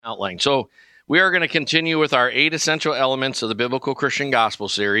outline. So we are going to continue with our 8 essential elements of the Biblical Christian Gospel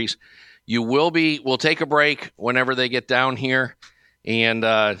series. We'll take a break whenever they get down here. And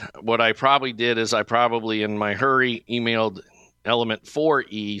what I probably did is I probably, in my hurry, emailed element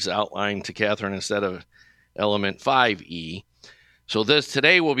 4E's outline to Catherine instead of element 5E. So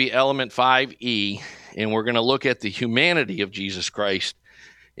today will be element 5E, and we're going to look at the humanity of Jesus Christ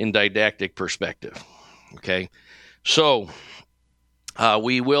in didactic perspective. Okay, so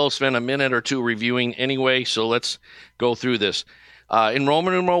we will spend a minute or two reviewing anyway, so let's go through this. In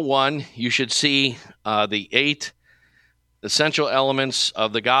Roman numeral 1, you should see the 8 essential elements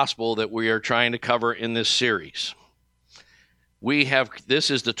of the gospel that we are trying to cover in this series. This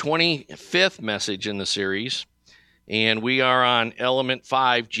is the 25th message in the series, and we are on element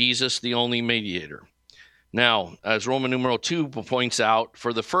 5, Jesus, the only mediator. Now, as Roman numeral 2 points out,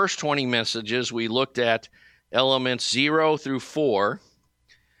 for the first 20 messages, we looked at elements 0 through 4,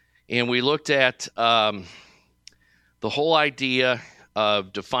 and we looked at the whole idea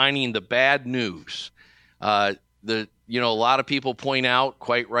of defining the bad news. A lot of people point out,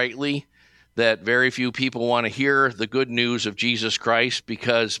 quite rightly, that very few people want to hear the good news of Jesus Christ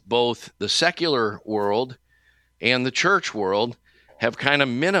because both the secular world and the church world have kind of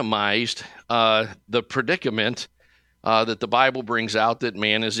minimized the predicament that the Bible brings out that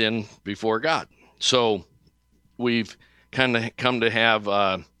man is in before God. So we've kind of come to have,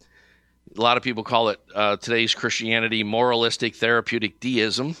 a lot of people call it today's Christianity, moralistic therapeutic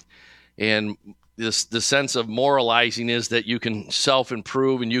deism. And the sense of moralizing is that you can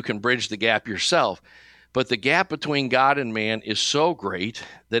self-improve and you can bridge the gap yourself. But the gap between God and man is so great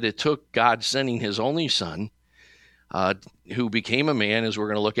that it took God sending his only son, who became a man, as we're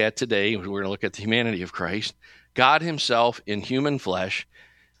going to look at today. We're going to look at the humanity of Christ. God himself in human flesh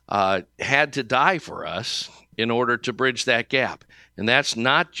had to die for us in order to bridge that gap. And that's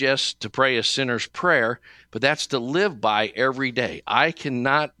not just to pray a sinner's prayer, but that's to live by every day. I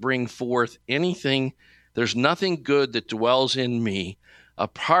cannot bring forth anything. There's nothing good that dwells in me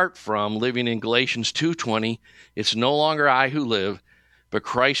apart from living in Galatians 2:20. It's no longer I who live, but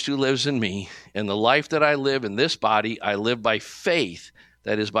Christ who lives in me. And the life that I live in this body, I live by faith.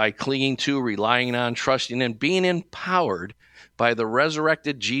 That is by clinging to, relying on, trusting, and being empowered by the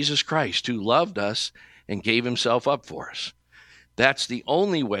resurrected Jesus Christ who loved us and gave himself up for us. That's the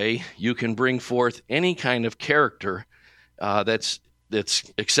only way you can bring forth any kind of character that's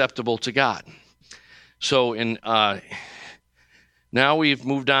acceptable to God. So now we've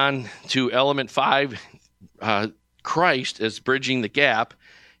moved on to element 5, Christ as bridging the gap,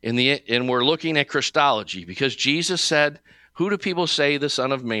 and we're looking at Christology, because Jesus said, "Who do people say the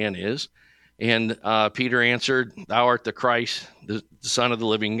Son of Man is?" And Peter answered, "Thou art the Christ, the Son of the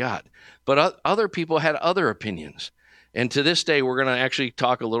living God." But other people had other opinions. And to this day, we're going to actually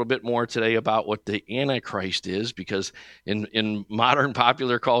talk a little bit more today about what the Antichrist is, because in modern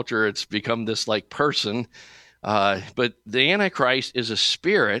popular culture, it's become this like person. But the Antichrist is a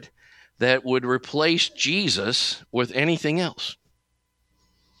spirit that would replace Jesus with anything else.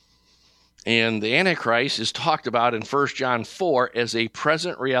 And the Antichrist is talked about in 1 John 4 as a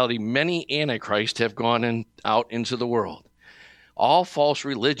present reality. Many Antichrists have gone out into the world. All false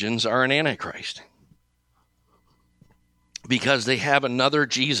religions are an Antichrist, because they have another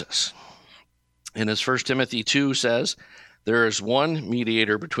Jesus. And as 1 Timothy 2 says, there is one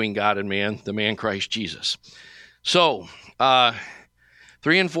mediator between God and man, the man Christ Jesus. So,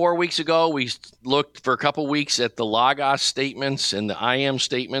 3 and 4 weeks ago, we looked for a couple weeks at the Logos statements and the I am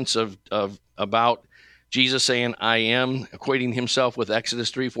statements about Jesus saying, I am, equating himself with Exodus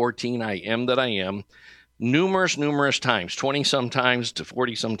 3:14, I am that I am, numerous times, 20 sometimes to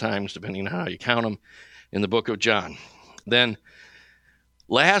 40 sometimes, depending on how you count them, in the book of John. Then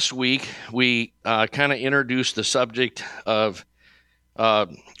last week, we kind of introduced the subject of, I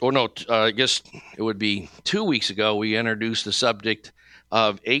guess it would be 2 weeks ago, we introduced the subject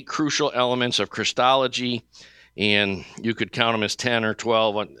of 8 crucial elements of Christology, and you could count them as 10 or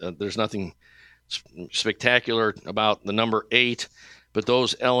 12. There's nothing spectacular about the number 8, but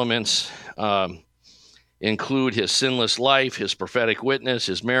those elements include his sinless life, his prophetic witness,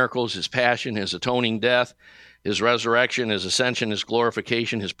 his miracles, his passion, his atoning death, his resurrection, his ascension, his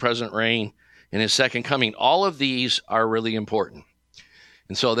glorification, his present reign, and his second coming. All of these are really important.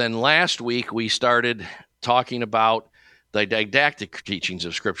 And so then last week we started talking about the didactic teachings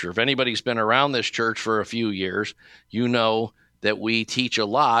of Scripture. If anybody's been around this church for a few years, you know that we teach a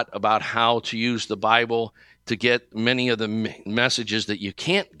lot about how to use the Bible to get many of the messages that you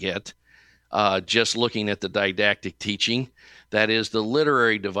can't get just looking at the didactic teaching. That is, the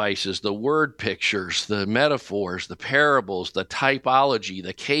literary devices, the word pictures, the metaphors, the parables, the typology,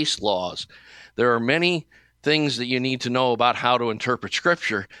 the case laws. There are many things that you need to know about how to interpret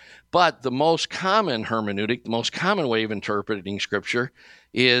Scripture, but the most common hermeneutic, the most common way of interpreting Scripture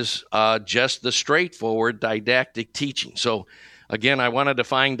is just the straightforward didactic teaching. So again, I want to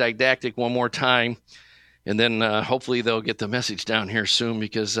define didactic one more time, and then hopefully they'll get the message down here soon,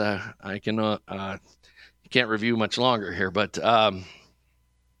 because I can't review much longer here. But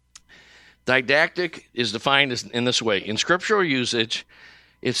didactic is defined in this way. In scriptural usage,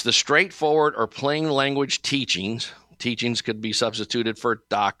 it's the straightforward or plain language teachings. Teachings could be substituted for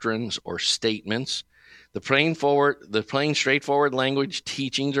doctrines or statements. The plain straightforward language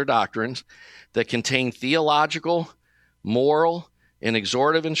teachings or doctrines that contain theological, moral, and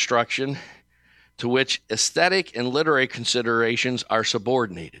exhortative instruction to which aesthetic and literary considerations are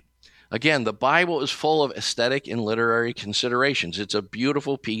subordinated. Again, the Bible is full of aesthetic and literary considerations. It's a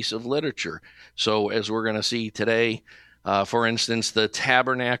beautiful piece of literature. So as we're going to see today, for instance, the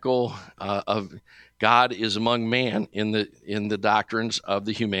tabernacle of God is among man in the doctrines of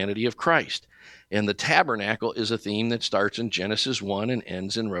the humanity of Christ. And the tabernacle is a theme that starts in Genesis 1 and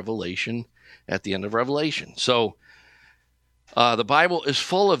ends in Revelation, at the end of Revelation. So the Bible is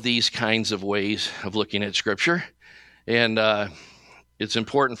full of these kinds of ways of looking at Scripture. And it's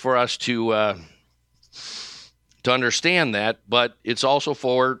important for us to understand that, but it's also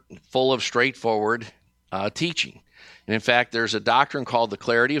full of straightforward teaching. And in fact, there's a doctrine called the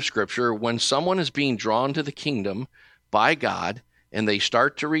clarity of Scripture. When someone is being drawn to the kingdom by God and they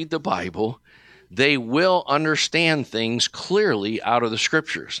start to read the Bible, they will understand things clearly out of the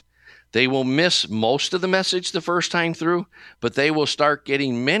Scriptures. They will miss most of the message the first time through, but they will start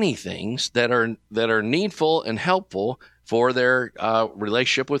getting many things that are needful and helpful for their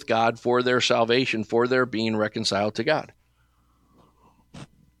relationship with God, for their salvation, for their being reconciled to God.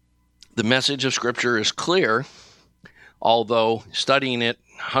 The message of Scripture is clear, although studying it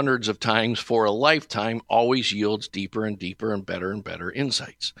hundreds of times for a lifetime always yields deeper and deeper and better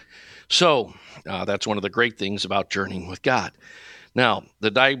insights. So that's one of the great things about journeying with God. Now,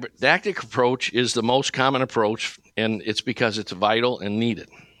 the didactic approach is the most common approach, and it's because it's vital and needed.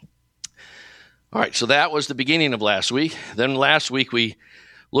 All right, so that was the beginning of last week. Then last week we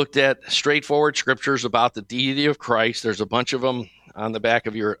looked at straightforward scriptures about the deity of Christ. There's a bunch of them on the back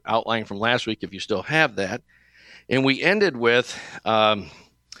of your outline from last week if you still have that. And we ended with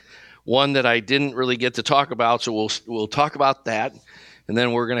one that I didn't really get to talk about, so we'll talk about that, and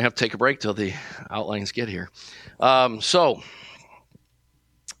then we're going to have to take a break till the outlines get here. That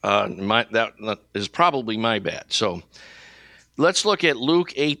is probably my bad. So let's look at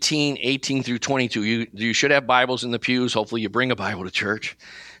Luke 18 through 22. You should have Bibles in the pews. Hopefully you bring a Bible to church.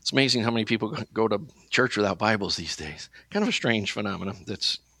 It's amazing how many people go to church without Bibles these days. Kind of a strange phenomenon.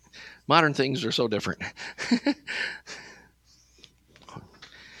 Modern things are so different.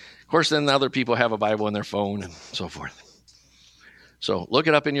 Of course, then other people have a Bible in their phone and so forth. So look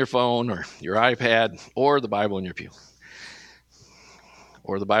it up in your phone or your iPad or the Bible in your pew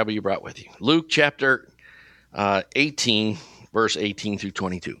or the Bible you brought with you. Luke chapter 18, verse 18 through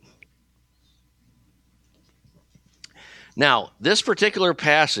 22. Now, this particular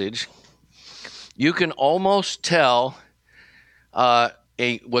passage, you can almost tell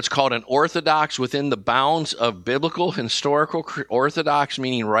what's called an orthodox within the bounds of biblical historical orthodox,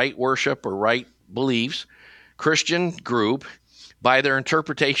 meaning right worship or right beliefs, Christian group by their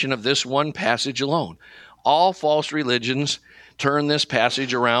interpretation of this one passage alone. All false religions turn this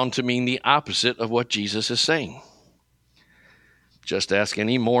passage around to mean the opposite of what Jesus is saying. Just ask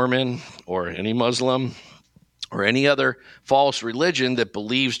any Mormon or any Muslim or any other false religion that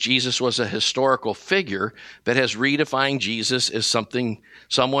believes Jesus was a historical figure but has redefined Jesus as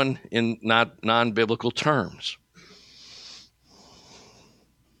someone in not non-biblical terms.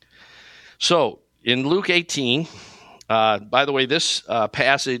 So in Luke 18, by the way, this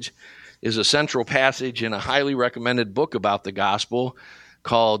passage is a central passage in a highly recommended book about the gospel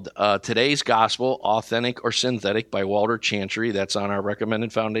called Today's Gospel, Authentic or Synthetic by Walter Chantry. That's on our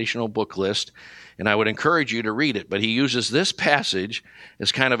recommended foundational book list, and I would encourage you to read it. But he uses this passage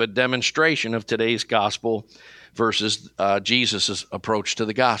as kind of a demonstration of today's gospel versus Jesus' approach to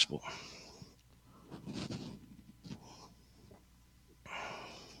the gospel.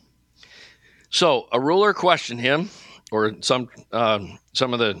 So a ruler questioned him, or some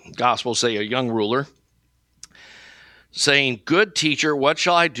of the Gospels say a young ruler, saying, "Good teacher, what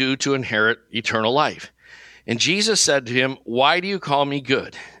shall I do to inherit eternal life?" And Jesus said to him, "Why do you call me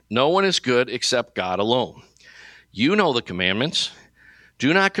good? No one is good except God alone. You know the commandments.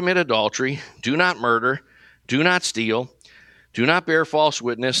 Do not commit adultery. Do not murder. Do not steal. Do not bear false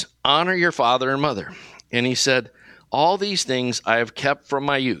witness. Honor your father and mother. And he said, all these things I have kept from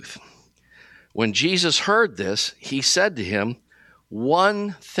my youth. When Jesus heard this, he said to him,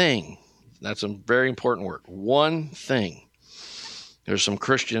 one thing. That's a very important word. One thing. There's some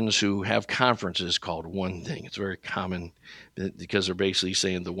Christians who have conferences called One Thing. It's very common because they're basically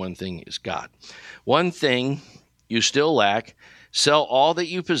saying the one thing is God. One thing you still lack, sell all that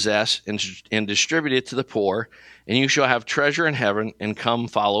you possess and distribute it to the poor, and you shall have treasure in heaven, and come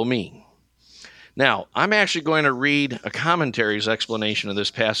follow me. Now, I'm actually going to read a commentary's explanation of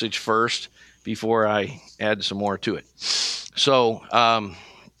this passage first before I add some more to it. So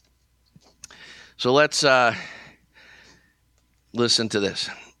let's listen to this.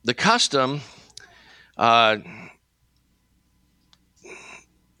 The custom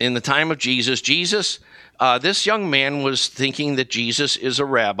in the time of Jesus, this young man was thinking that Jesus is a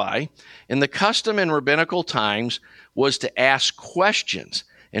rabbi, and the custom in rabbinical times was to ask questions.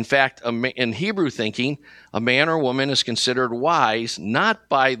 In fact, in Hebrew thinking, a man or woman is considered wise not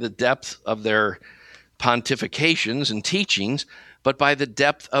by the depth of their pontifications and teachings, but by the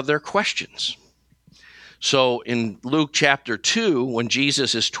depth of their questions. So in Luke chapter 2, when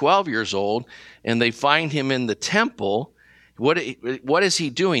Jesus is 12 years old and they find him in the temple, what is he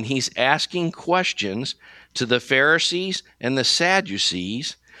doing? He's asking questions to the Pharisees and the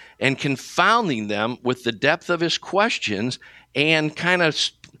Sadducees and confounding them with the depth of his questions and kind of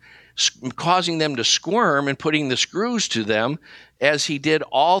causing them to squirm and putting the screws to them, as he did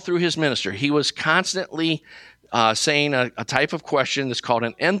all through his ministry. He was constantly saying a type of question that's called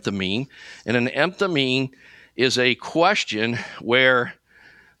an enthymeme. And an enthymeme is a question where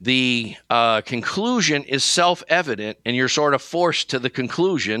the conclusion is self-evident and you're sort of forced to the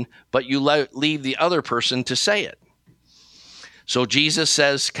conclusion, but you leave the other person to say it. So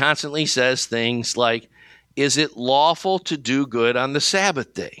Jesus constantly says things like, is it lawful to do good on the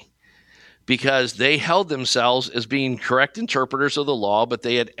Sabbath day? Because they held themselves as being correct interpreters of the law, but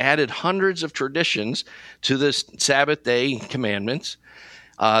they had added hundreds of traditions to this Sabbath day commandments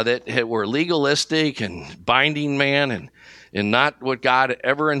that were legalistic and binding man and not what God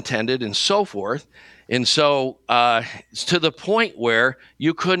ever intended and so forth. And so it's to the point where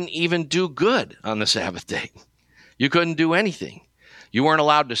you couldn't even do good on the Sabbath day. You couldn't do anything. You weren't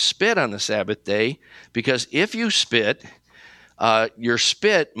allowed to spit on the Sabbath day, because if you spit, your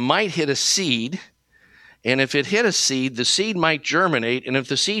spit might hit a seed, and if it hit a seed, the seed might germinate, and if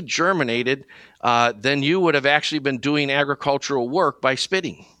the seed germinated, then you would have actually been doing agricultural work by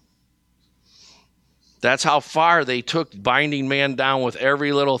spitting. That's how far they took binding man down with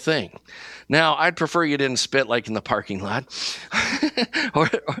every little thing. Now, I'd prefer you didn't spit like in the parking lot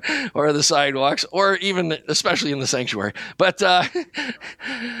or the sidewalks, or even especially in the sanctuary. But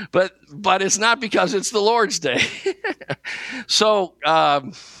it's not because it's the Lord's day. So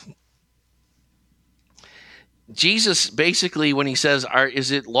Jesus basically, when he says,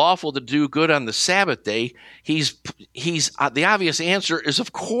 "Is it lawful to do good on the Sabbath day?" He's the obvious answer is,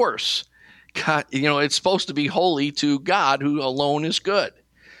 of course. God, it's supposed to be holy to God, who alone is good.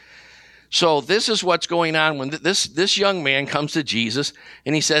 So this is what's going on when this young man comes to Jesus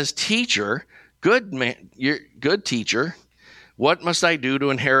and he says, "Teacher, good man, you're good teacher. What must I do to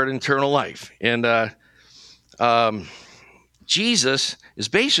inherit eternal life?" And Jesus is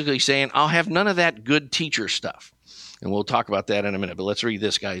basically saying, "I'll have none of that good teacher stuff." And we'll talk about that in a minute, but let's read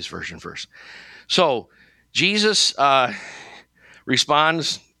this guy's version first. So Jesus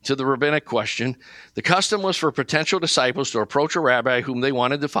responds to the rabbinic question. The custom was for potential disciples to approach a rabbi whom they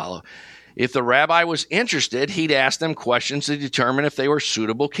wanted to follow. If the rabbi was interested, he'd ask them questions to determine if they were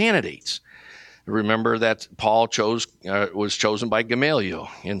suitable candidates. Remember that Paul was chosen by Gamaliel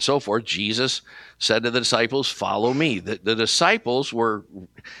and so forth. Jesus said to the disciples, "Follow me." The disciples were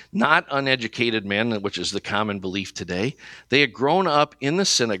not uneducated men, which is the common belief today. They had grown up in the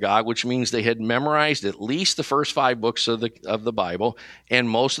synagogue, which means they had memorized at least the first 5 books of the Bible and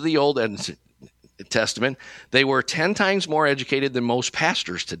most of the Old Testament. They were 10 times more educated than most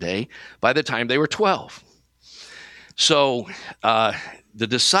pastors today by the time they were 12. So the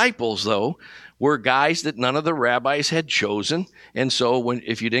disciples, though, were guys that none of the rabbis had chosen. And so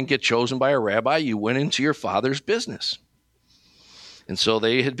if you didn't get chosen by a rabbi, you went into your father's business. And so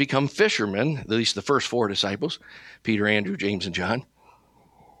they had become fishermen, at least the first 4 disciples, Peter, Andrew, James, and John,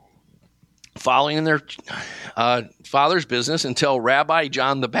 following in their father's business until Rabbi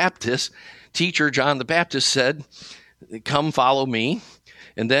John the Baptist, teacher John the Baptist, said, "Come follow me."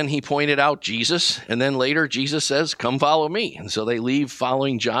 And then he pointed out Jesus, and then later Jesus says, "Come follow me." And so they leave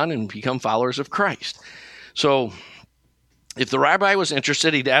following John and become followers of Christ. So If the rabbi was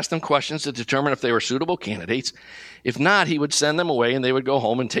interested, he'd ask them questions to determine if they were suitable candidates. If not, he would send them away and they would go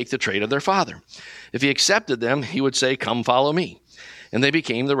home and take the trade of their father. If he accepted them, he would say, "Come follow me." And they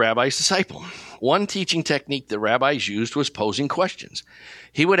became the rabbi's disciple. One teaching technique the rabbis used was posing questions.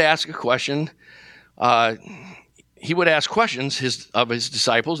 He would ask a question. He would ask questions of his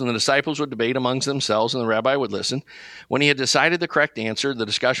disciples, and the disciples would debate amongst themselves, and the rabbi would listen. When he had decided the correct answer, the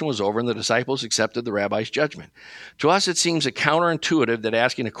discussion was over, and the disciples accepted the rabbi's judgment. To us, it seems counterintuitive that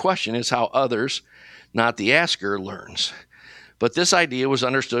asking a question is how others, not the asker, learns. But this idea was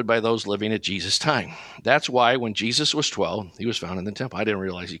understood by those living at Jesus' time. That's why when Jesus was 12, he was found in the temple. I didn't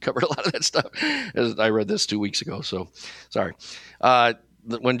realize he covered a lot of that stuff. I read this 2 weeks ago, so sorry.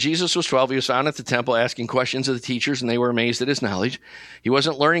 When Jesus was 12, he was found at the temple asking questions of the teachers, and they were amazed at his knowledge. He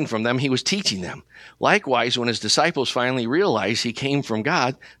wasn't learning from them, he was teaching them. Likewise, when his disciples finally realized he came from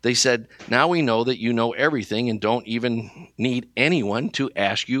God, they said, "Now we know that you know everything and don't even need anyone to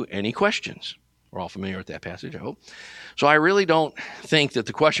ask you any questions." We're all familiar with that passage, I hope. So I really don't think that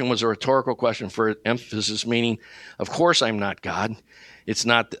the question was a rhetorical question for emphasis, meaning, of course I'm not God.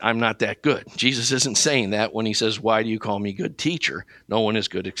 I'm not that good. Jesus isn't saying that when he says, "Why do you call me good teacher?" No one is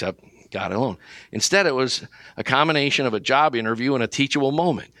good except God alone. Instead, it was a combination of a job interview and a teachable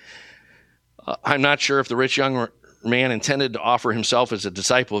moment. I'm not sure if the rich young man intended to offer himself as a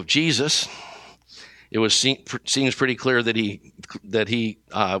disciple of Jesus. It seems pretty clear that he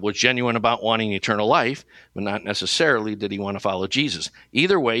was genuine about wanting eternal life, but not necessarily did he want to follow Jesus.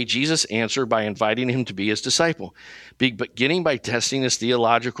 Either way, Jesus answered by inviting him to be his disciple, beginning by testing his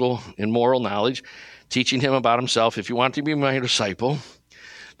theological and moral knowledge, teaching him about himself. If you want to be my disciple,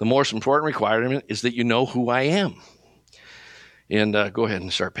 the most important requirement is that you know who I am. And go ahead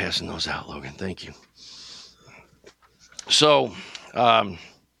and start passing those out, Logan. Thank you. So,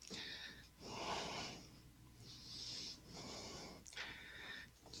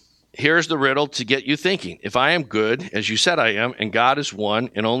 here's the riddle to get you thinking. If I am good, as you said I am, and God is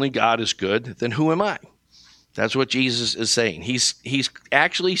one, and only God is good, then who am I? That's what Jesus is saying. He's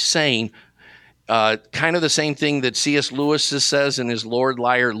actually saying kind of the same thing that C.S. Lewis says in his Lord,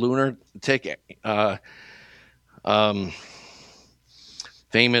 Liar, Lunatic,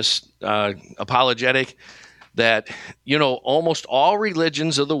 famous apologetic, that, almost all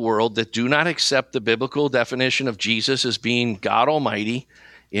religions of the world that do not accept the biblical definition of Jesus as being God Almighty,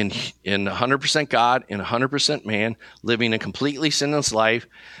 in 100% God and 100% man, living a completely sinless life,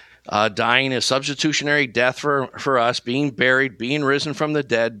 dying a substitutionary death for us, being buried, being risen from the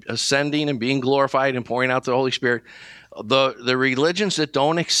dead, ascending and being glorified and pouring out the Holy Spirit. The religions that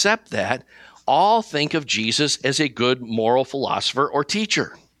don't accept that all think of Jesus as a good moral philosopher or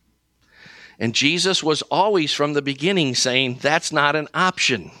teacher. And Jesus was always from the beginning saying that's not an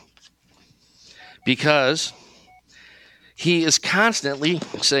option, because he is constantly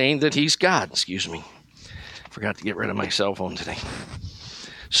saying that he's God. Excuse me. Forgot to get rid of my cell phone today.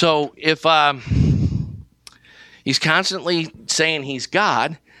 So if he's constantly saying he's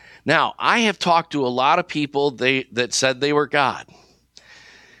God, now I have talked to a lot of people that said they were God,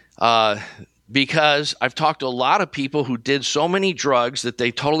 because I've talked to a lot of people who did so many drugs that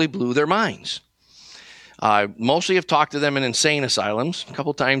they totally blew their minds. Mostly have talked to them in insane asylums, a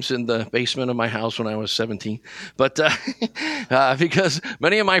couple times in the basement of my house when I was 17. But because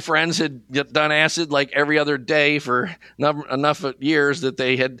many of my friends had done acid like every other day for enough years that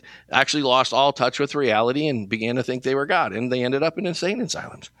they had actually lost all touch with reality and began to think they were God. And they ended up in insane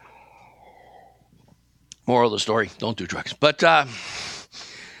asylums. Moral of the story, don't do drugs. But,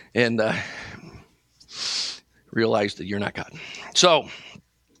 realize that you're not God. So,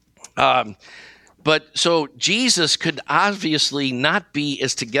 So Jesus could obviously not be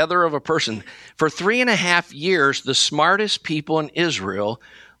as together of a person. For 3.5 years, the smartest people in Israel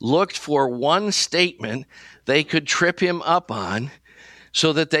looked for one statement they could trip him up on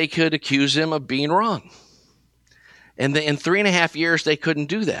so that they could accuse him of being wrong. And in 3.5 years, they couldn't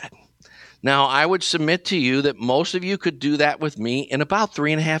do that. Now, I would submit to you that most of you could do that with me in about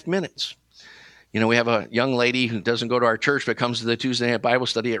 3.5 minutes. We have a young lady who doesn't go to our church but comes to the Tuesday night Bible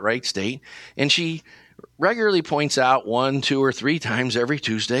study at Wright State, and she regularly points out 1, 2, or 3 times every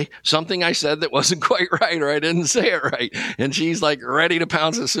Tuesday something I said that wasn't quite right, or I didn't say it right. And she's like ready to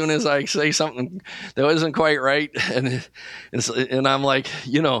pounce as soon as I say something that wasn't quite right. And I'm like,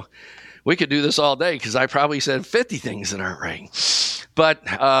 we could do this all day because I probably said 50 things that aren't right. But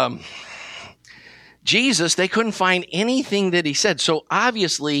Jesus, they couldn't find anything that he said. So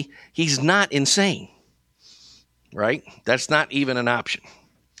obviously, he's not insane, right? That's not even an option,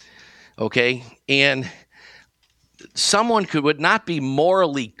 okay? And someone would not be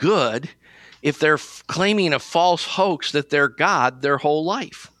morally good if they're claiming a false hoax that they're God their whole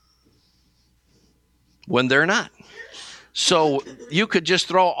life when they're not? So you could just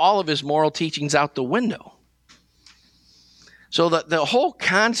throw all of his moral teachings out the window. So the whole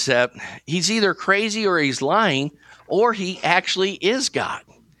concept, he's either crazy or he's lying, or he actually is God.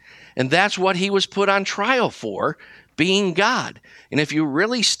 And that's what he was put on trial for, being God. And if you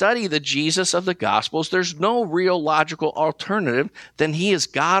really study the Jesus of the Gospels, there's no real logical alternative than he is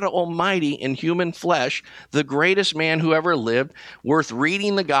God Almighty in human flesh, the greatest man who ever lived, worth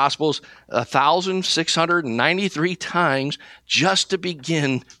reading the Gospels 1,693 times just to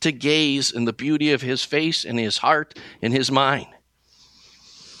begin to gaze in the beauty of his face and his heart and his mind.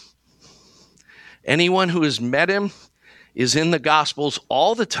 Anyone who has met him is in the Gospels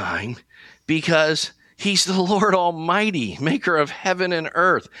all the time because he's the Lord Almighty, maker of heaven and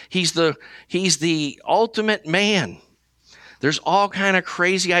earth. He's the ultimate man. There's all kind of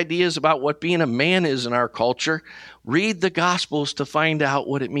crazy ideas about what being a man is in our culture. Read the Gospels to find out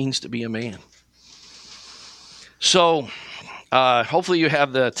what it means to be a man. So hopefully you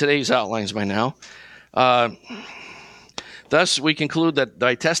have today's outlines by now. Thus, we conclude that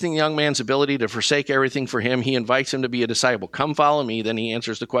by testing the young man's ability to forsake everything for him, he invites him to be a disciple. Come follow me. Then he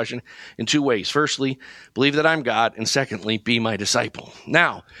answers the question in two ways. Firstly, believe that I'm God. And secondly, be my disciple.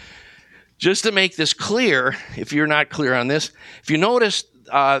 Now, just to make this clear, if you're not clear on this, if you notice,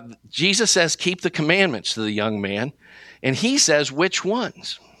 Jesus says, keep the commandments to the young man. And he says, which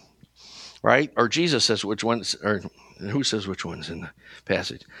ones? Right? Or Jesus says which ones, or who says which ones in the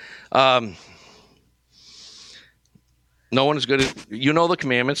passage? No one is good at, you know the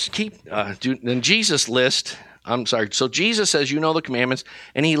commandments. Then Jesus lists, so Jesus says, you know the commandments,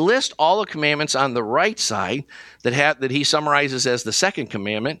 and he lists all the commandments on the right side that he summarizes as the second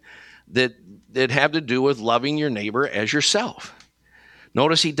commandment that have to do with loving your neighbor as yourself.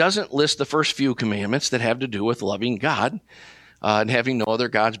 Notice he doesn't list the first few commandments that have to do with loving God and having no other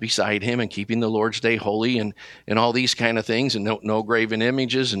gods beside him and keeping the Lord's day holy and all these kind of things, and no graven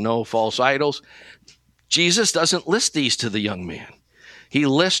images and no false idols. Jesus doesn't list these to the young man. He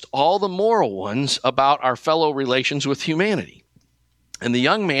lists all the moral ones about our fellow relations with humanity. And the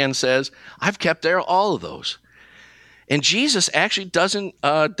young man says, I've kept all of those. And Jesus actually doesn't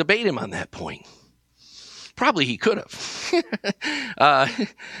debate him on that point. Probably he could have. I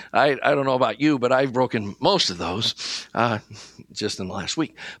don't know about you, but I've broken most of those just in the last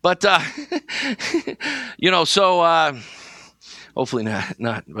week. But, hopefully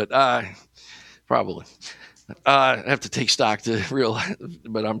not, but probably. I have to take stock to realize,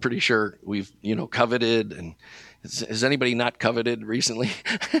 but I'm pretty sure we've, coveted. And has anybody not coveted recently?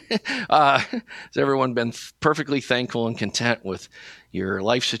 Has everyone been perfectly thankful and content with your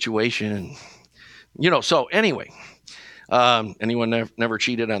life situation? And, so anyway, anyone never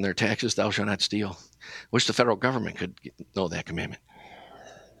cheated on their taxes? Thou shalt not steal. Wish the federal government could know that commandment.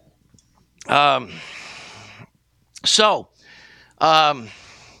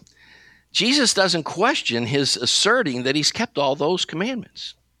 Jesus doesn't question his asserting that he's kept all those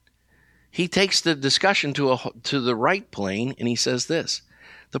commandments. He takes the discussion to the right plane, and he says this.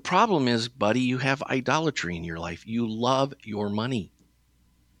 The problem is, buddy, you have idolatry in your life. You love your money.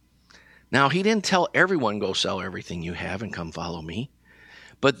 Now, he didn't tell everyone, go sell everything you have and come follow me.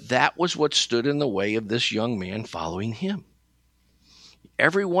 But that was what stood in the way of this young man following him.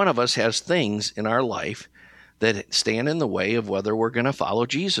 Every one of us has things in our life that stand in the way of whether we're going to follow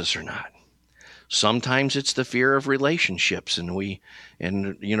Jesus or not. Sometimes it's the fear of relationships, and we've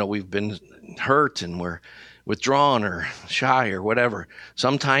been hurt and we're withdrawn or shy or whatever.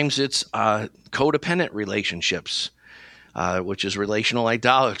 Sometimes it's codependent relationships, which is relational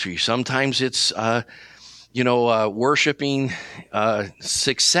idolatry. Sometimes it's worshiping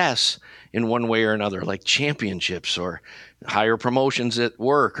success in one way or another, like championships or higher promotions at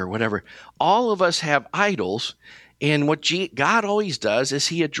work or whatever. All of us have idols. And what God always does is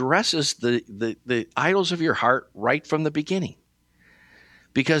he addresses the idols of your heart right from the beginning.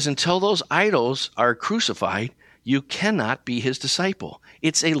 Because until those idols are crucified, you cannot be his disciple.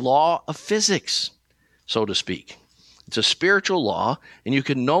 It's a law of physics, so to speak. It's a spiritual law, and you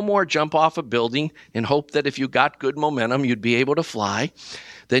can no more jump off a building and hope that if you got good momentum, you'd be able to fly,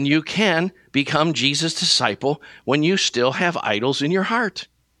 than you can become Jesus' disciple when you still have idols in your heart.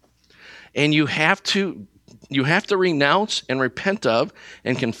 And you have to renounce and repent of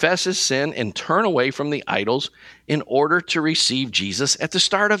and confess his sin and turn away from the idols in order to receive Jesus at the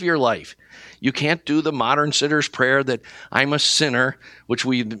start of your life. You can't do the modern sinner's prayer that I'm a sinner, which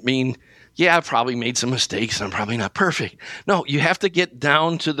we mean, yeah, I've probably made some mistakes and I'm probably not perfect. No, you have to get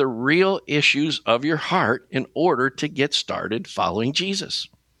down to the real issues of your heart in order to get started following Jesus.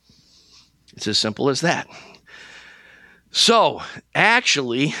 It's as simple as that. So,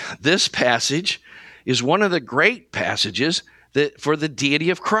 actually, this passage is one of the great passages for the deity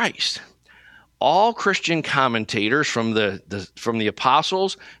of Christ. All Christian commentators, from the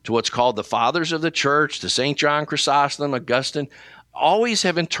apostles to what's called the fathers of the church, to St. John Chrysostom, Augustine, always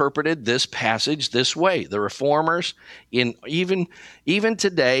have interpreted this passage this way. The reformers, even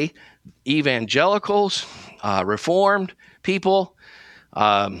today, evangelicals, reformed people,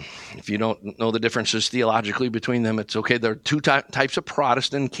 if you don't know the differences theologically between them, it's okay. There are two types of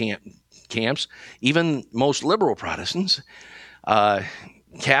Protestant camps, even most liberal Protestants,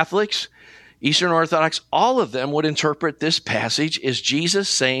 Catholics, Eastern Orthodox, all of them would interpret this passage as Jesus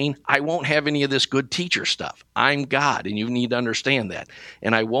saying, I won't have any of this good teacher stuff. I'm God, and you need to understand that.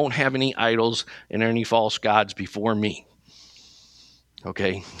 And I won't have any idols and any false gods before me.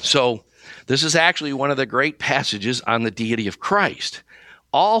 Okay, so this is actually one of the great passages on the deity of Christ.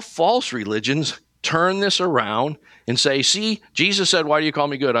 All false religions turn this around and say, see, Jesus said, why do you call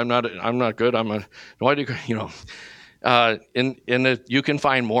me good? I'm not good. Why do you you can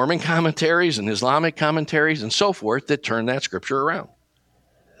find Mormon commentaries and Islamic commentaries and so forth that turn that scripture around.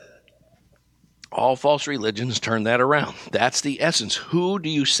 All false religions turn that around. That's the essence. Who do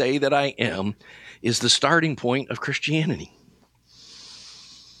you say that I am is the starting point of Christianity.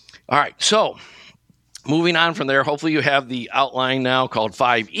 All right, so moving on from there, hopefully you have the outline now called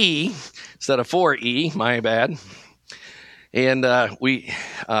 5E instead of 4E, my bad. And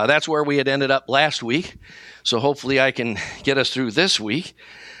that's where we had ended up last week. So hopefully I can get us through this week.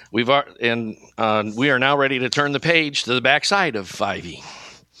 We are now ready to turn the page to the backside of 5E.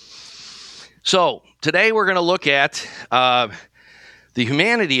 So today we're going to look at the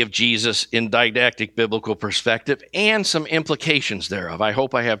humanity of Jesus in didactic biblical perspective and some implications thereof. I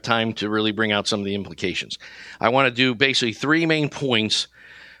hope I have time to really bring out some of the implications. I want to do basically three main points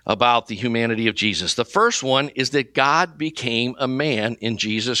about the humanity of Jesus. The first one is that God became a man in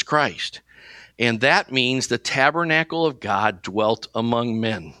Jesus Christ. And that means the tabernacle of God dwelt among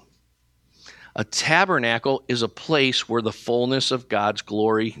men. A tabernacle is a place where the fullness of God's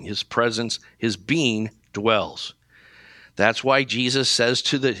glory, his presence, his being dwells. That's why Jesus says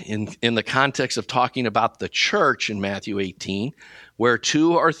in the context of talking about the church in Matthew 18, where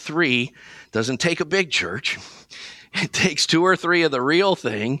 2 or 3 doesn't take a big church. It takes 2 or 3 of the real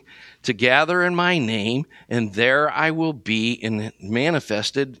thing to gather in my name, and there I will be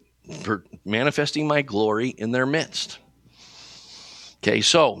manifesting my glory in their midst. Okay,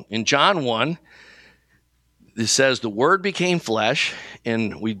 so in John 1, it says the Word became flesh,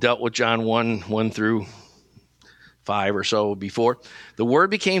 and we dealt with John 1 through 5 or so before. The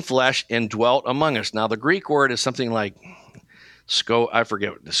Word became flesh and dwelt among us. Now, the Greek word is something like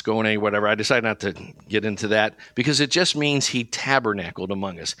skone, whatever. I decided not to get into that because it just means he tabernacled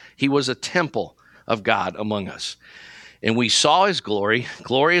among us. He was a temple of God among us. And we saw his glory.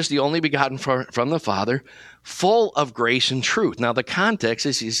 Glory is the only begotten from the Father, full of grace and truth. Now, the context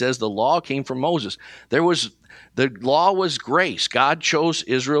is he says the law came from Moses. The law was grace. God chose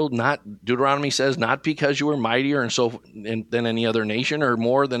Israel, Deuteronomy says, not because you were mightier than any other nation or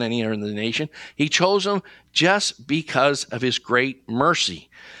more than any other nation. He chose them just because of his great mercy.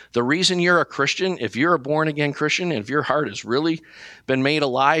 The reason you're a Christian, if you're a born-again Christian, if your heart has really been made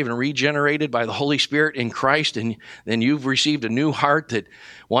alive and regenerated by the Holy Spirit in Christ, and then you've received a new heart that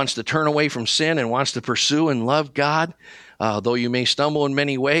wants to turn away from sin and wants to pursue and love God, though you may stumble in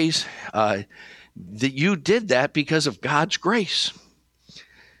many ways, that you did that because of God's grace.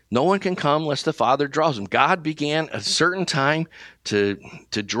 No one can come unless the Father draws them. God began a certain time to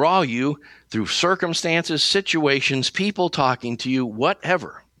draw you through circumstances, situations, people talking to you,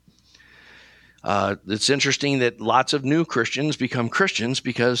 whatever. It's interesting that lots of new Christians become Christians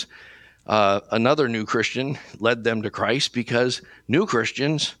because another new Christian led them to Christ, because new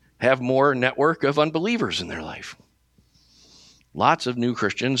Christians have more network of unbelievers in their life. Lots of new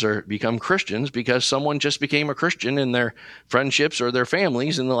Christians become Christians because someone just became a Christian in their friendships or their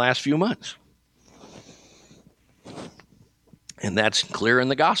families in the last few months. And that's clear in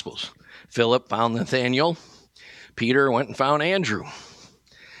the Gospels. Philip found Nathanael. Peter went and found Andrew.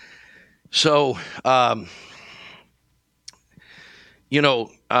 So, the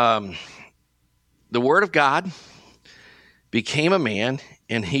Word of God became a man,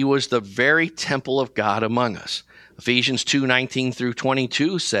 and he was the very temple of God among us. Ephesians 2:19 through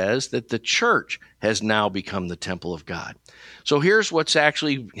 22 says that the church has now become the temple of God. So here's what's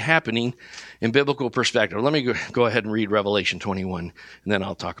actually happening in biblical perspective. Let me go ahead and read Revelation 21, and then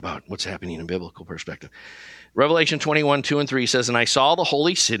I'll talk about what's happening in biblical perspective. Revelation 21:2-3 says, "And I saw the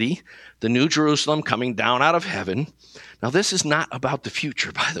holy city, the new Jerusalem, coming down out of heaven." Now, this is not about the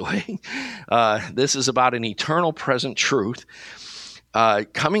future, by the way. This is about an eternal present truth.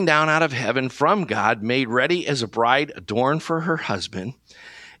 Coming down out of heaven from God, made ready as a bride adorned for her husband.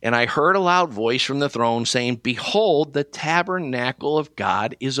 And I heard a loud voice from the throne saying, "Behold, the tabernacle of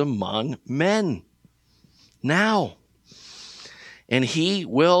God is among men now. And he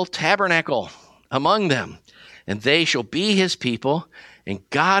will tabernacle among them, and they shall be his people, and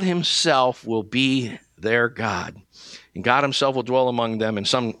God himself will be their God. And God himself will dwell among them," and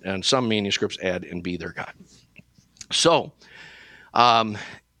some manuscripts add, "and be their God." So,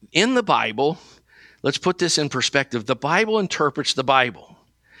 in the Bible, let's put this in perspective. The Bible interprets the Bible.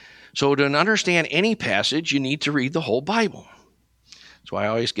 So to understand any passage, you need to read the whole Bible. That's why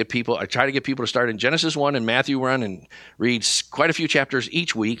I try to get people to start in Genesis 1 and Matthew 1 and read quite a few chapters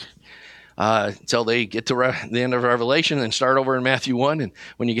each week until they get to the end of Revelation and start over in Matthew 1. And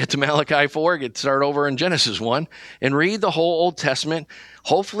when you get to Malachi 4, start over in Genesis 1 and read the whole Old Testament,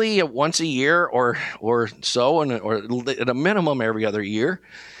 hopefully once a year or so, or at a minimum every other year.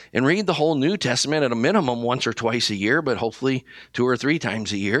 And read the whole New Testament at a minimum once or twice a year, but hopefully 2 or 3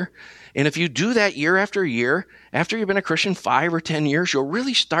 times a year. And if you do that year after year, after you've been a Christian 5 or 10 years, you'll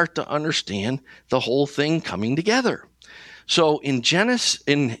really start to understand the whole thing coming together. So in Genesis,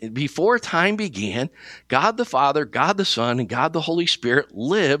 before time began, God the Father, God the Son, and God the Holy Spirit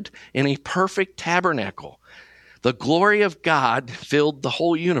lived in a perfect tabernacle. The glory of God filled the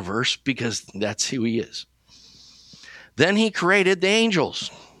whole universe because that's who he is. Then he created the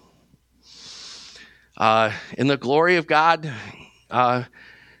angels. And the glory of God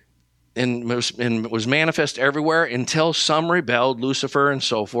was manifest everywhere until some rebelled, Lucifer and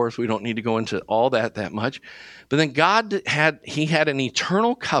so forth. We don't need to go into all that much. But then God had an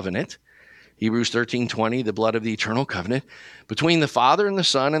eternal covenant, Hebrews 13:20, the blood of the eternal covenant, between the Father and the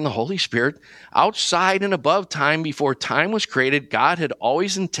Son and the Holy Spirit. Outside and above time, before time was created, God had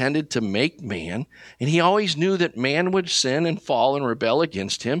always intended to make man, and he always knew that man would sin and fall and rebel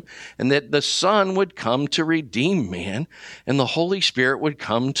against him, and that the Son would come to redeem man, and the Holy Spirit would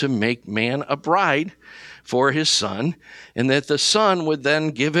come to make man a bride for his Son, and that the Son would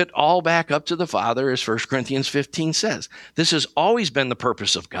then give it all back up to the Father, as 1 Corinthians 15 says. This has always been the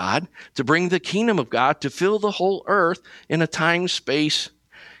purpose of God, to bring the kingdom of God to fill the whole earth in a time-space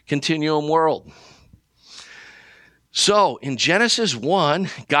continuum world. So in Genesis 1,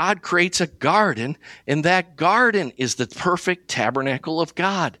 God creates a garden, and that garden is the perfect tabernacle of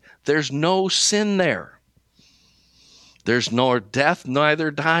God. There's no sin there. There's nor death, neither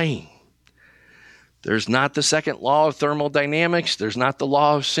dying. There's not the second law of thermodynamics. There's not the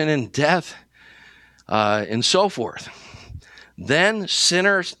law of sin and death, and so forth. Then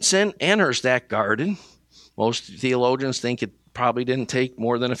sin enters that garden. Most theologians think it probably didn't take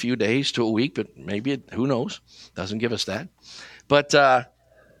more than a few days to a week, but who knows? Doesn't give us that. But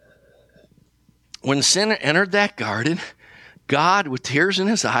when sin entered that garden, God, with tears in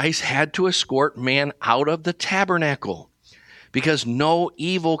his eyes, had to escort man out of the tabernacle, because no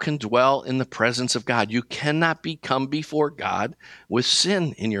evil can dwell in the presence of God. You cannot come before God with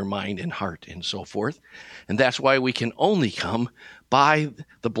sin in your mind and heart and so forth. And that's why we can only come by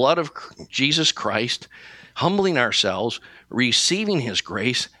the blood of Jesus Christ, humbling ourselves, receiving his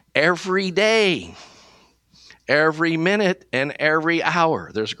grace every day, every minute, and every hour.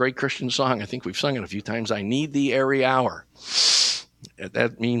 There's a great Christian song. I think we've sung it a few times. I need thee every hour.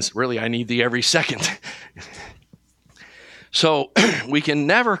 That means really I need thee every second. So we can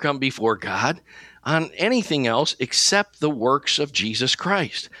never come before God on anything else except the works of Jesus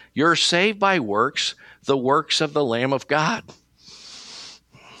Christ. You're saved by works, the works of the Lamb of God,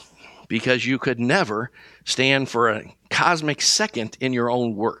 because you could never stand for a cosmic second in your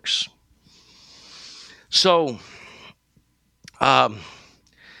own works. So that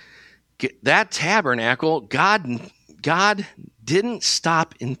tabernacle, God didn't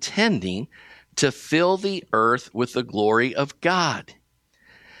stop intending to fill the earth with the glory of God.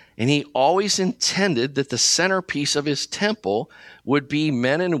 And he always intended that the centerpiece of his temple would be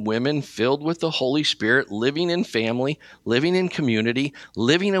men and women filled with the Holy Spirit, living in family, living in community,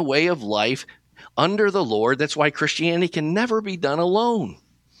 living a way of life under the Lord. That's why Christianity can never be done alone.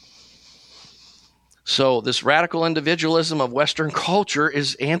 So this radical individualism of Western culture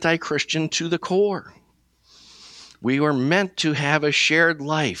is anti-Christian to the core. We were meant to have a shared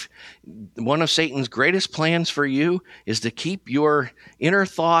life. One of Satan's greatest plans for you is to keep your inner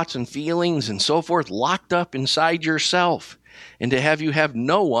thoughts and feelings and so forth locked up inside yourself, and to have you have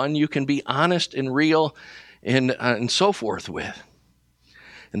no one you can be honest and real and so forth with.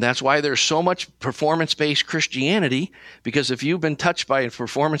 And that's why there's so much performance-based Christianity, because if you've been touched by a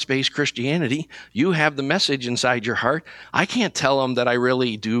performance-based Christianity, you have the message inside your heart. I can't tell them that I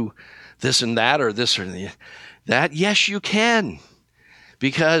really do this and that or this or that. Yes, you can.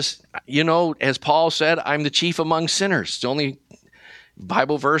 Because, as Paul said, I'm the chief among sinners. It's the only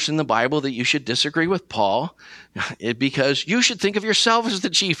Bible verse in the Bible that you should disagree with Paul, because you should think of yourself as the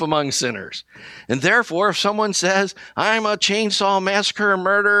chief among sinners. And therefore, if someone says, I'm a chainsaw massacre,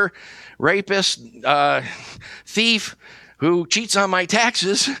 murderer, rapist, thief who cheats on my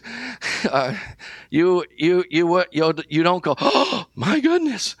taxes, you don't go, oh my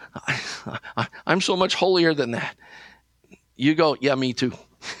goodness, I'm so much holier than that. You go, yeah, me too.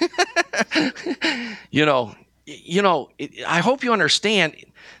 I hope you understand.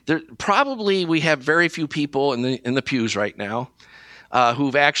 Probably we have very few people in the pews right now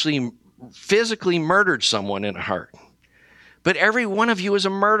who've actually physically murdered someone in a heart. But every one of you is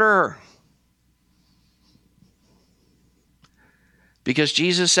a murderer. Because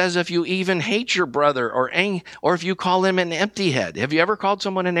Jesus says if you even hate your brother or if you call him an empty head. Have you ever called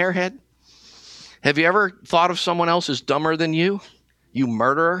someone an airhead? Have you ever thought of someone else as dumber than you? You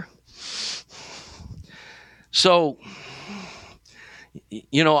murderer. So,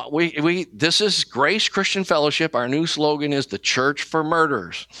 this is Grace Christian Fellowship. Our new slogan is the Church for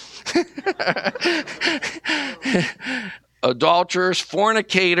Murderers. Adulterers,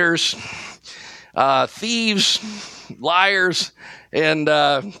 fornicators, thieves, liars,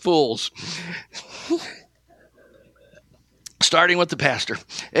 and fools. Starting with the pastor,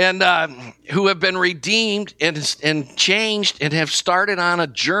 and who have been redeemed and changed and have started on a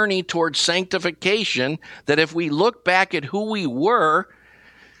journey towards sanctification, that if we look back at who we were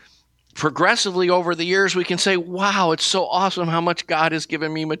progressively over the years, we can say, wow, it's so awesome how much God has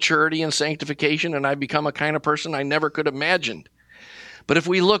given me maturity and sanctification, and I've become a kind of person I never could have imagined. But if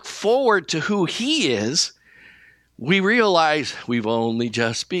we look forward to who he is, we realize we've only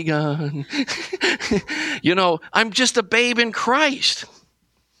just begun. I'm just a babe in Christ.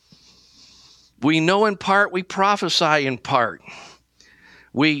 We know in part, we prophesy in part.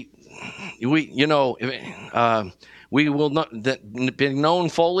 We will not be known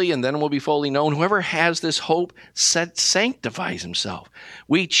fully, and then we'll be fully known. Whoever has this hope sanctifies himself.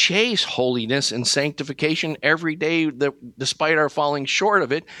 We chase holiness and sanctification every day, despite our falling short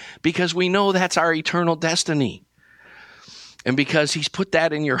of it, because we know that's our eternal destiny. And because he's put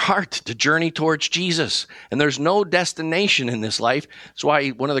that in your heart to journey towards Jesus. And there's no destination in this life. That's why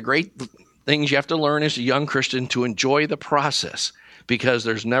one of the great things you have to learn as a young Christian, to enjoy the process, because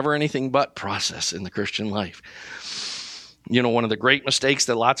there's never anything but process in the Christian life. One of the great mistakes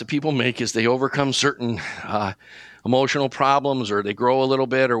that lots of people make is they overcome certain emotional problems, or they grow a little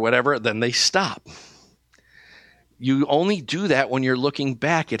bit or whatever, then they stop. You only do that when you're looking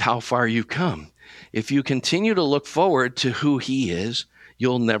back at how far you've come. If you continue to look forward to who he is,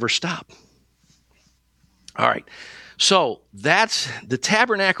 you'll never stop. All right. So that's the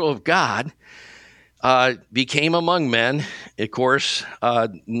tabernacle of God became among men. Of course,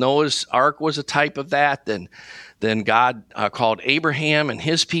 Noah's Ark was a type of that. Then God called Abraham and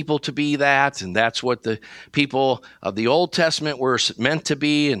his people to be that, and that's what the people of the Old Testament were meant to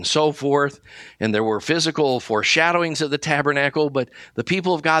be, and so forth. And there were physical foreshadowings of the tabernacle, but the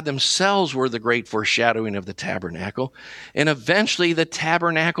people of God themselves were the great foreshadowing of the tabernacle. And eventually the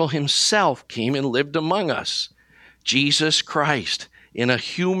tabernacle himself came and lived among us. Jesus Christ in a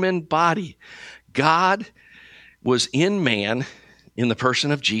human body. God was in man in the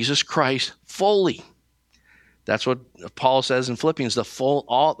person of Jesus Christ fully. That's what Paul says in Philippians, the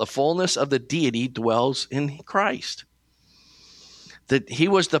fullness of the deity dwells in Christ. That he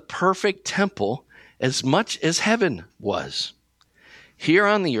was the perfect temple as much as heaven was. Here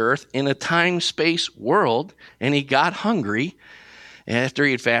on the earth in a time-space world, and he got hungry after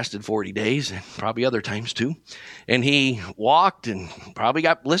he had fasted 40 days, and probably other times too. And he walked and probably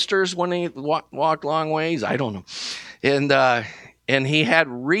got blisters when he walked long ways. I don't know. And he had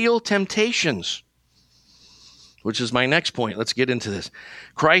real temptations, which is my next point. Let's get into this.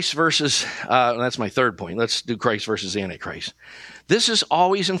 Christ versus, that's my third point. Let's do Christ versus Antichrist. This is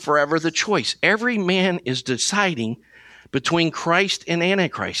always and forever the choice. Every man is deciding between Christ and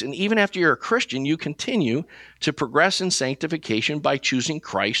Antichrist. And even after you're a Christian, you continue to progress in sanctification by choosing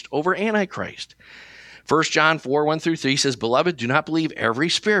Christ over Antichrist. 1 John 4, 1 through 3 says, Beloved, do not believe every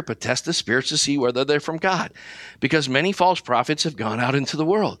spirit, but test the spirits to see whether they're from God, because many false prophets have gone out into the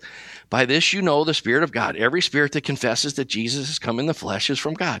world. By this you know the Spirit of God. Every spirit that confesses that Jesus has come in the flesh is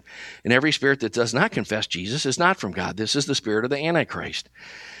from God, and every spirit that does not confess Jesus is not from God. This is the spirit of the Antichrist,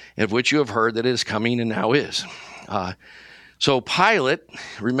 of which you have heard that it is coming and now is. So Pilate,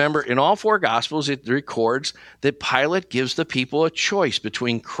 remember, in all four Gospels, it records that Pilate gives the people a choice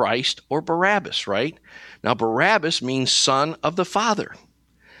between Christ or Barabbas, right? Now, Barabbas means son of the Father.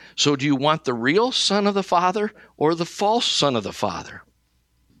 So do you want the real son of the Father or the false son of the Father?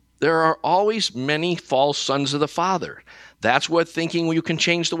 There are always many false sons of the Father. That's what thinking you can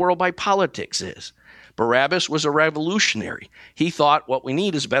change the world by politics is. Barabbas was a revolutionary. He thought what we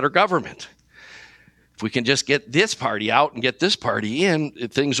need is better government. If we can just get this party out and get this party in,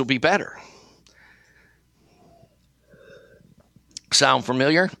 things will be better. Sound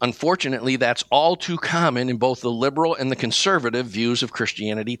familiar? Unfortunately, that's all too common in both the liberal and the conservative views of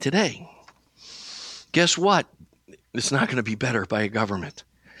Christianity today. Guess what? It's not going to be better by a government.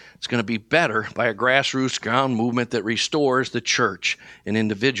 It's going to be better by a grassroots ground movement that restores the church and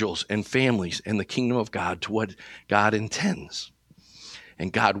individuals and families and the kingdom of God to what God intends.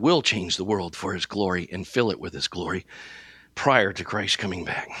 And God will change the world for his glory and fill it with his glory prior to Christ coming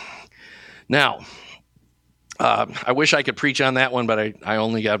back. Now, I wish I could preach on that one, but I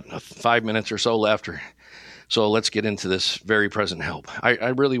only got 5 minutes or so left. So let's get into this very present help. I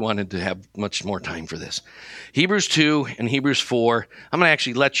really wanted to have much more time for this. Hebrews 2 and Hebrews 4, I'm going to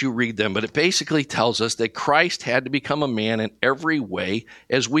actually let you read them, but it basically tells us that Christ had to become a man in every way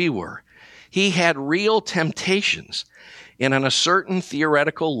as we were. He had real temptations. And on a certain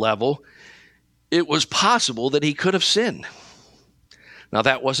theoretical level, it was possible that he could have sinned. Now,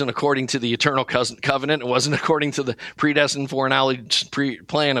 that wasn't according to the eternal covenant. It wasn't according to the predestined foreknowledge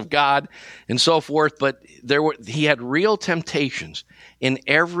plan of God and so forth. But he had real temptations in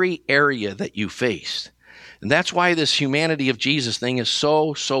every area that you faced. And that's why this humanity of Jesus thing is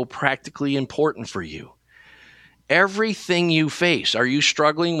so practically important for you. Everything you face. Are you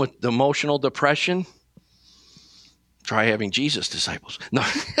struggling with emotional depression? Try having Jesus disciples. No,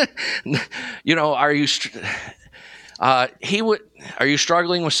 are you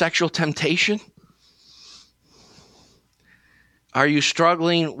struggling with sexual temptation? Are you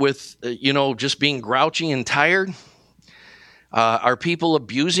struggling with, just being grouchy and tired? Are people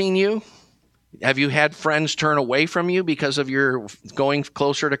abusing you? Have you had friends turn away from you because of your going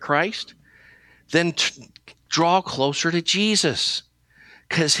closer to Christ? Then draw closer to Jesus,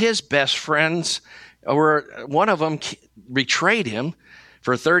 because his best friends, one of them betrayed him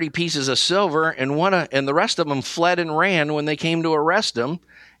for 30 pieces of silver, and the rest of them fled and ran when they came to arrest him.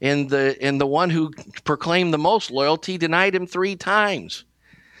 And the one who proclaimed the most loyalty denied him 3 times.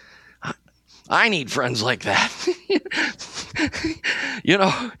 I need friends like that.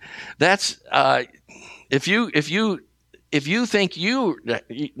 That's if you think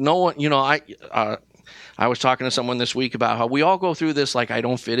no one, I was talking to someone this week about how we all go through this, like I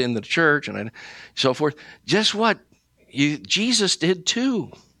don't fit in the church and so forth. Guess what? Jesus did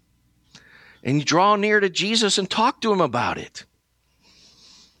too. And you draw near to Jesus and talk to him about it.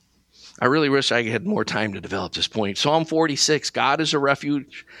 I really wish I had more time to develop this point. Psalm 46, God is a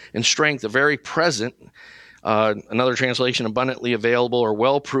refuge and strength, a very present, another translation, abundantly available or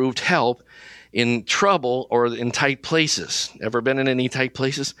well-proved help in trouble or in tight places. Ever been in any tight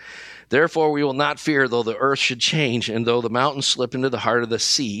places? Therefore, we will not fear, though the earth should change, and though the mountains slip into the heart of the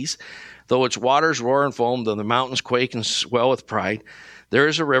seas, though its waters roar and foam, though the mountains quake and swell with pride. There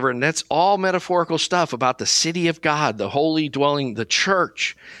is a river, and that's all metaphorical stuff about the city of God, the holy dwelling, the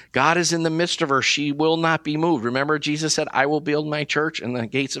church. God is in the midst of her. She will not be moved. Remember, Jesus said, I will build my church, and the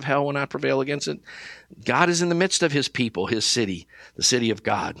gates of hell will not prevail against it. God is in the midst of his people, his city, the city of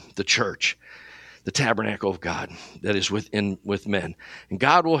God, the church, the tabernacle of God that is with men. And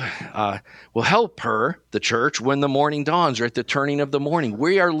God will help her, the church, when the morning dawns, or at the turning of the morning.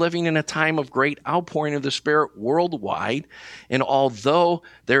 We are living in a time of great outpouring of the Spirit worldwide. And although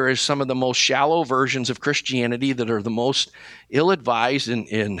there is some of the most shallow versions of Christianity that are the most ill-advised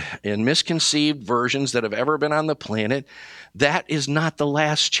and misconceived versions that have ever been on the planet, that is not the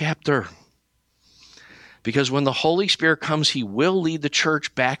last chapter. Because when the Holy Spirit comes, he will lead the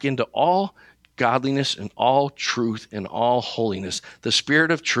church back into all godliness and all truth and all holiness. The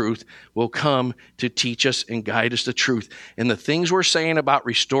Spirit of truth will come to teach us and guide us to truth. And the things we're saying about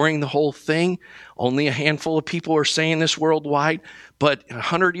restoring the whole thing, only a handful of people are saying this worldwide, but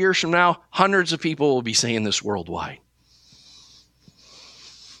 100 years from now, hundreds of people will be saying this worldwide.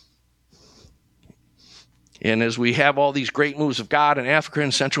 And as we have all these great moves of God in Africa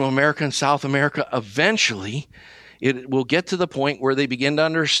and Central America and South America, eventually it will get to the point where they begin to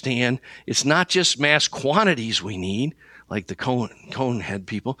understand it's not just mass quantities we need, like the cone head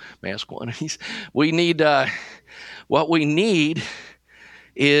people, mass quantities. We need, what we need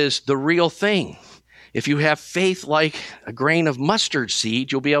is the real thing. If you have faith like a grain of mustard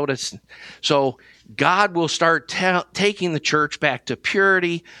seed, you'll be able to. So God will start taking the church back to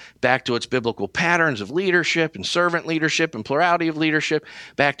purity, back to its biblical patterns of leadership and servant leadership and plurality of leadership,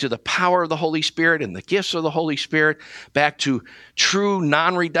 back to the power of the Holy Spirit and the gifts of the Holy Spirit, back to true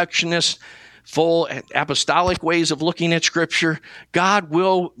non-reductionist, full apostolic ways of looking at Scripture. God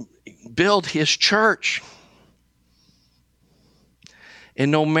will build his church. And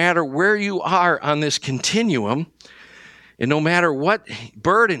no matter where you are on this continuum, and no matter what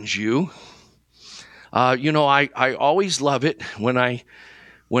burdens you, I always love it when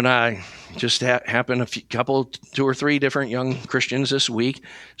I just happened two or three different young Christians this week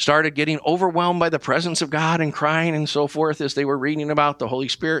started getting overwhelmed by the presence of God and crying and so forth as they were reading about the Holy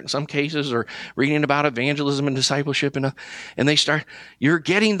Spirit in some cases, or reading about evangelism and discipleship, and you're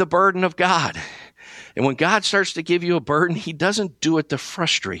getting the burden of God. And when God starts to give you a burden, he doesn't do it to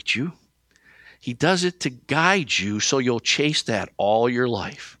frustrate you. He does it to guide you so you'll chase that all your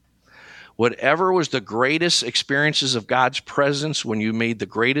life. Whatever was the greatest experiences of God's presence when you made the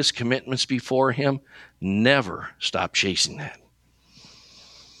greatest commitments before him, never stop chasing that.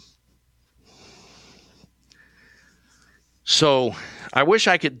 So I wish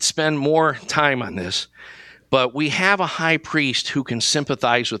I could spend more time on this, but we have a high priest who can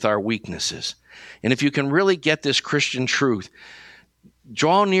sympathize with our weaknesses. And if you can really get this Christian truth,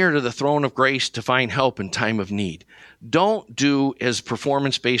 draw near to the throne of grace to find help in time of need. Don't do as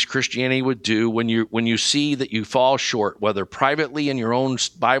performance-based Christianity would do when you see that you fall short, whether privately in your own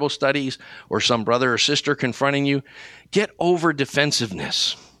Bible studies or some brother or sister confronting you. Get over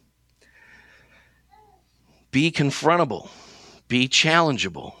defensiveness. Be confrontable. Be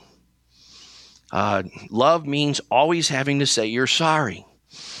challengeable. Love means always having to say you're sorry.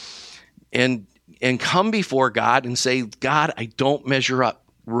 And come before God and say, God, I don't measure up.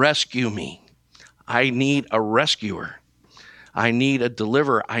 Rescue me. I need a rescuer. I need a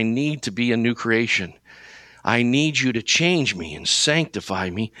deliverer. I need to be a new creation. I need you to change me and sanctify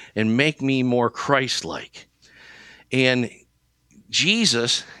me and make me more Christ-like. And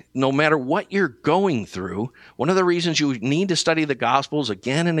Jesus, no matter what you're going through, one of the reasons you need to study the Gospels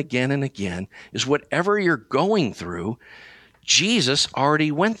again and again and again is whatever you're going through, Jesus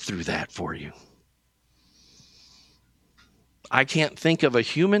already went through that for you. I can't think of a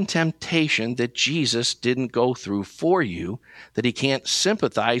human temptation that Jesus didn't go through for you, that he can't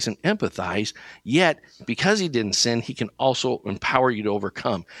sympathize and empathize, yet because he didn't sin, he can also empower you to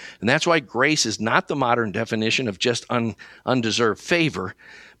overcome. And that's why grace is not the modern definition of just undeserved favor,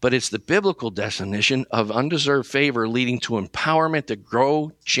 but it's the biblical definition of undeserved favor leading to empowerment to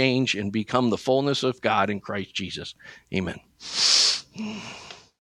grow, change, and become the fullness of God in Christ Jesus. Amen.